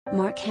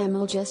Mark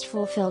Hamill just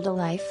fulfilled a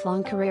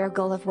lifelong career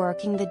goal of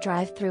working the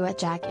drive-thru at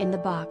Jack in the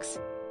Box.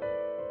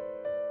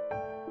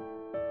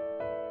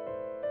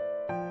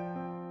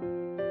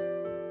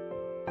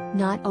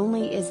 Not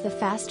only is the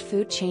fast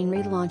food chain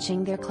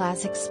relaunching their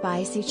classic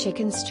spicy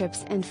chicken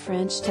strips and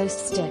French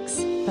toast sticks,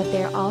 but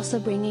they're also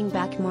bringing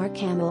back Mark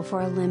Hamill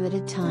for a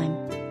limited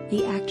time.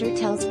 The actor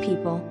tells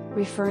People,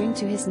 referring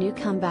to his new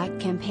comeback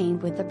campaign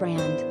with the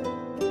brand.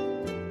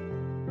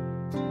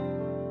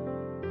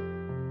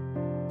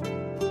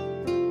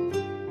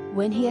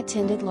 When he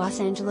attended Los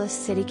Angeles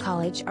City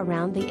College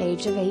around the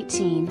age of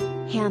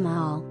 18,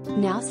 Hamill,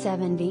 now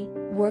 70,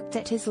 worked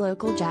at his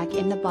local Jack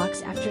in the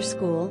Box after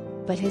school,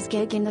 but his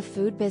gig in the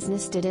food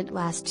business didn't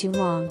last too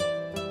long.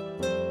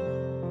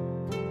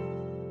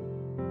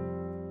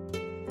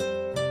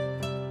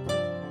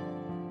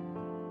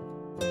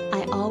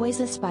 I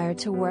always aspired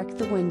to work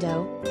the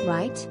window,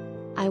 right?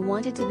 I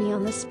wanted to be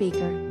on the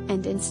speaker,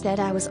 and instead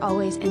I was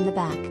always in the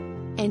back.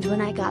 And when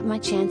I got my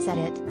chance at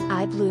it,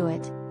 I blew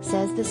it,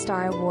 says the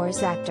Star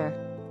Wars actor.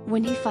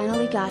 When he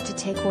finally got to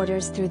take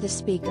orders through the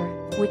speaker,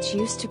 which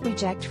used to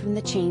project from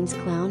the chain's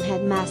clown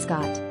head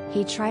mascot,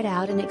 he tried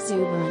out an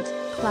exuberant,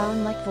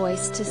 clown-like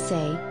voice to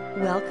say,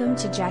 "Welcome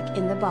to Jack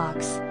in the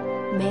Box.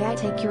 May I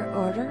take your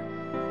order?"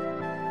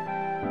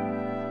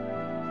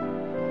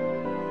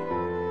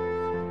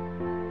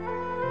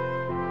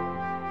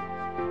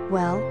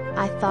 "Well,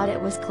 I thought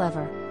it was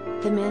clever.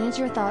 The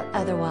manager thought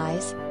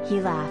otherwise," he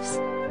laughs.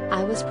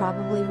 "I was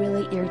probably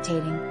really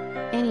irritating.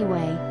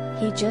 Anyway,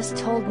 he just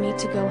told me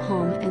to go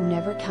home and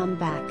never come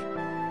back."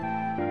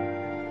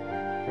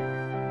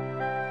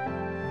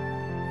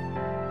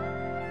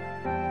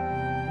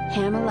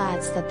 Hamill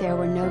adds that there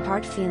were no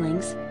hard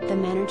feelings. The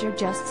manager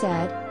just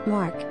said,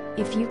 "Mark,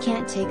 if you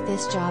can't take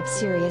this job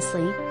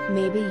seriously,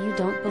 maybe you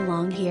don't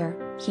belong here,"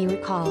 he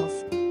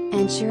recalls.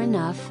 And sure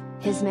enough,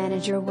 his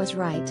manager was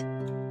right.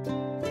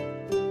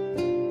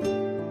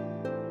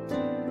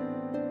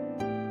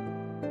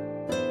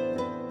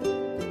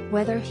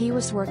 Whether he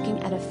was working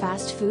at a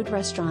fast food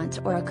restaurant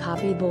or a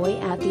copy boy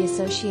at the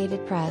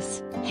Associated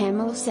Press,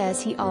 Hamill says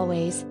he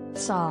always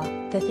saw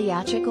the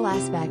theatrical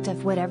aspect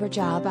of whatever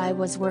job I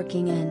was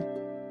working in.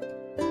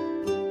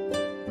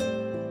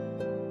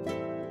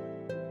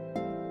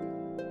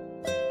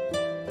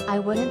 I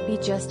wouldn't be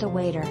just a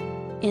waiter.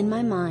 In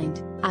my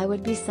mind, I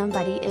would be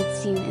somebody it's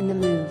seen in the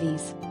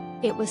movies.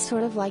 It was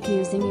sort of like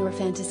using your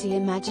fantasy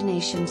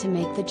imagination to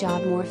make the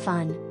job more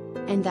fun.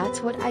 And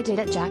that's what I did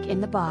at Jack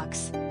in the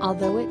Box,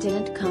 although it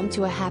didn't come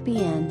to a happy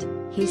end,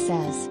 he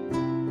says.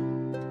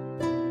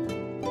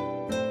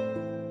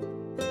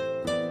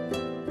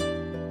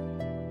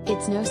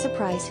 It's no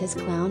surprise his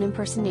clown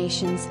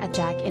impersonations at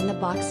Jack in the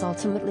Box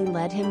ultimately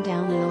led him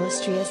down an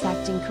illustrious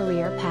acting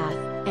career path,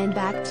 and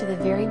back to the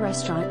very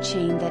restaurant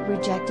chain that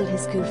rejected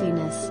his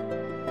goofiness.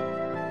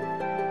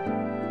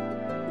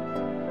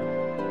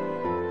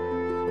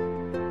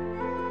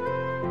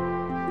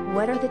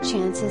 What are the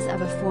chances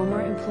of a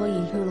former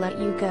employee who let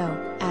you go,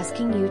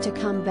 asking you to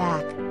come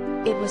back?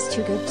 It was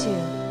too good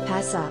to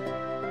pass up.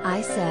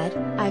 I said,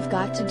 I've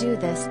got to do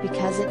this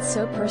because it's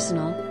so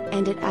personal,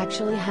 and it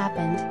actually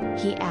happened,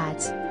 he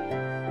adds.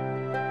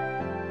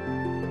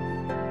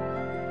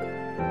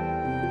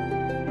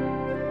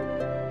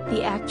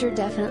 The actor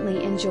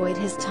definitely enjoyed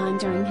his time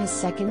during his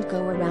second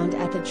go-around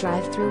at the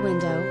drive-thru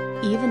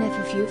window, even if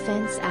a few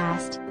fans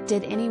asked,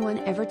 "Did anyone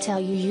ever tell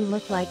you you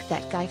look like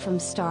that guy from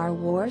Star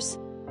Wars?"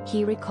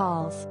 He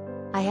recalls,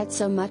 "I had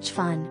so much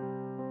fun."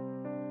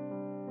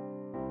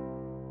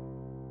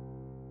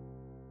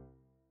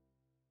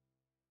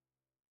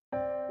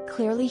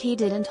 Clearly he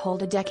didn't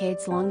hold a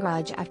decades-long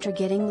grudge after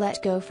getting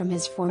let go from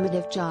his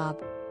formative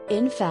job.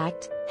 In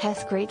fact,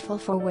 he's grateful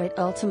for what it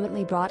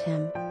ultimately brought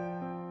him.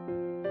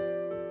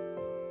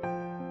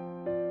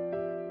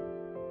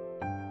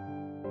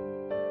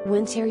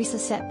 When there's a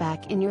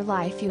setback in your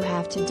life, you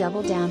have to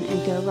double down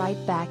and go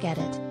right back at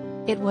it.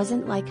 It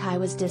wasn't like I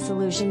was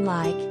disillusioned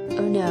like,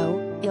 "Oh no,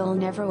 it'll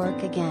never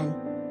work again."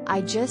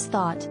 I just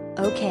thought,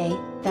 okay,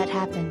 that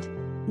happened.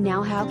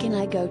 Now how can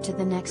I go to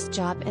the next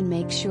job and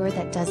make sure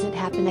that doesn't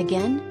happen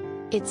again?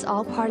 It's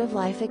all part of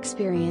life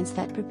experience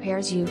that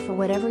prepares you for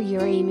whatever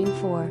you're aiming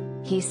for,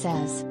 he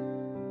says.